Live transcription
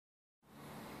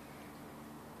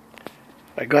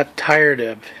I got tired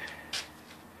of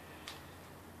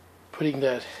putting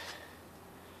that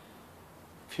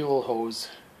fuel hose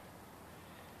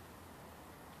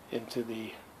into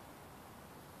the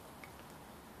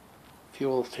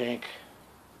fuel tank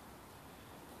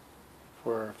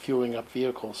for fueling up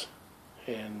vehicles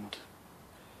and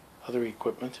other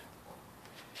equipment.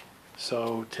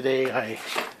 So today I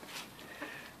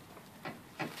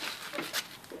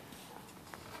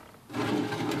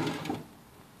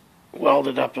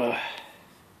welded up a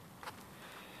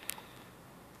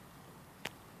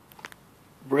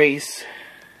brace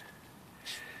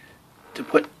to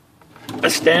put a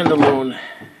standalone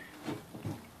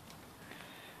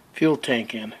fuel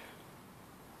tank in.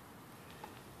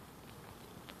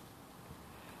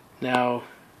 Now,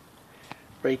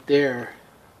 right there,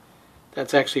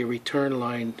 that's actually a return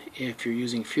line if you're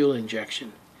using fuel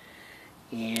injection.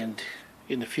 And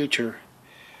in the future,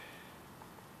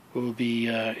 we'll be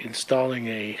installing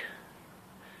a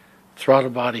throttle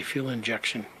body fuel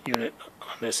injection unit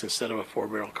on this instead of a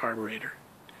 4-barrel carburetor,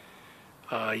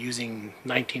 using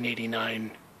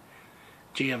 1989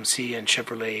 GMC and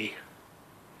Chevrolet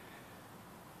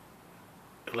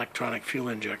electronic fuel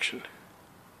injection.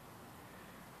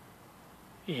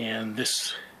 And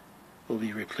this will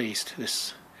be replaced.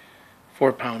 This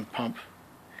 4-pound pump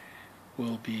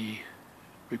will be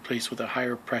replaced with a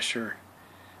higher pressure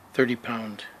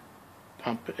 30-pound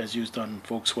pump as used on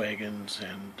Volkswagens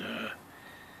and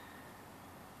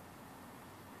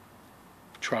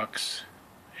trucks,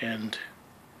 and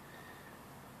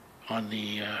on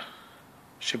the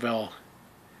Chevelle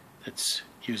that's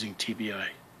using TBI.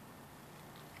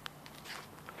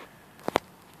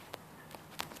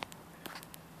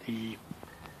 The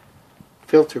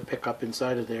filter pickup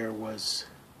inside of there was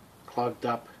clogged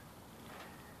up,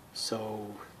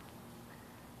 so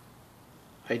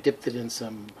I dipped it in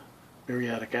some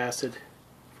muriatic acid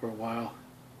for a while,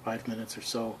 5 minutes or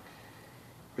so,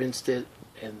 rinsed it,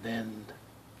 and then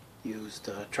used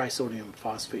trisodium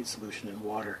phosphate solution in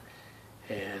water,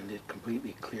 and it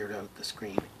completely cleared out the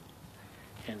screen.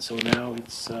 And so now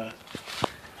it's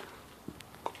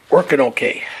working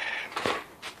okay.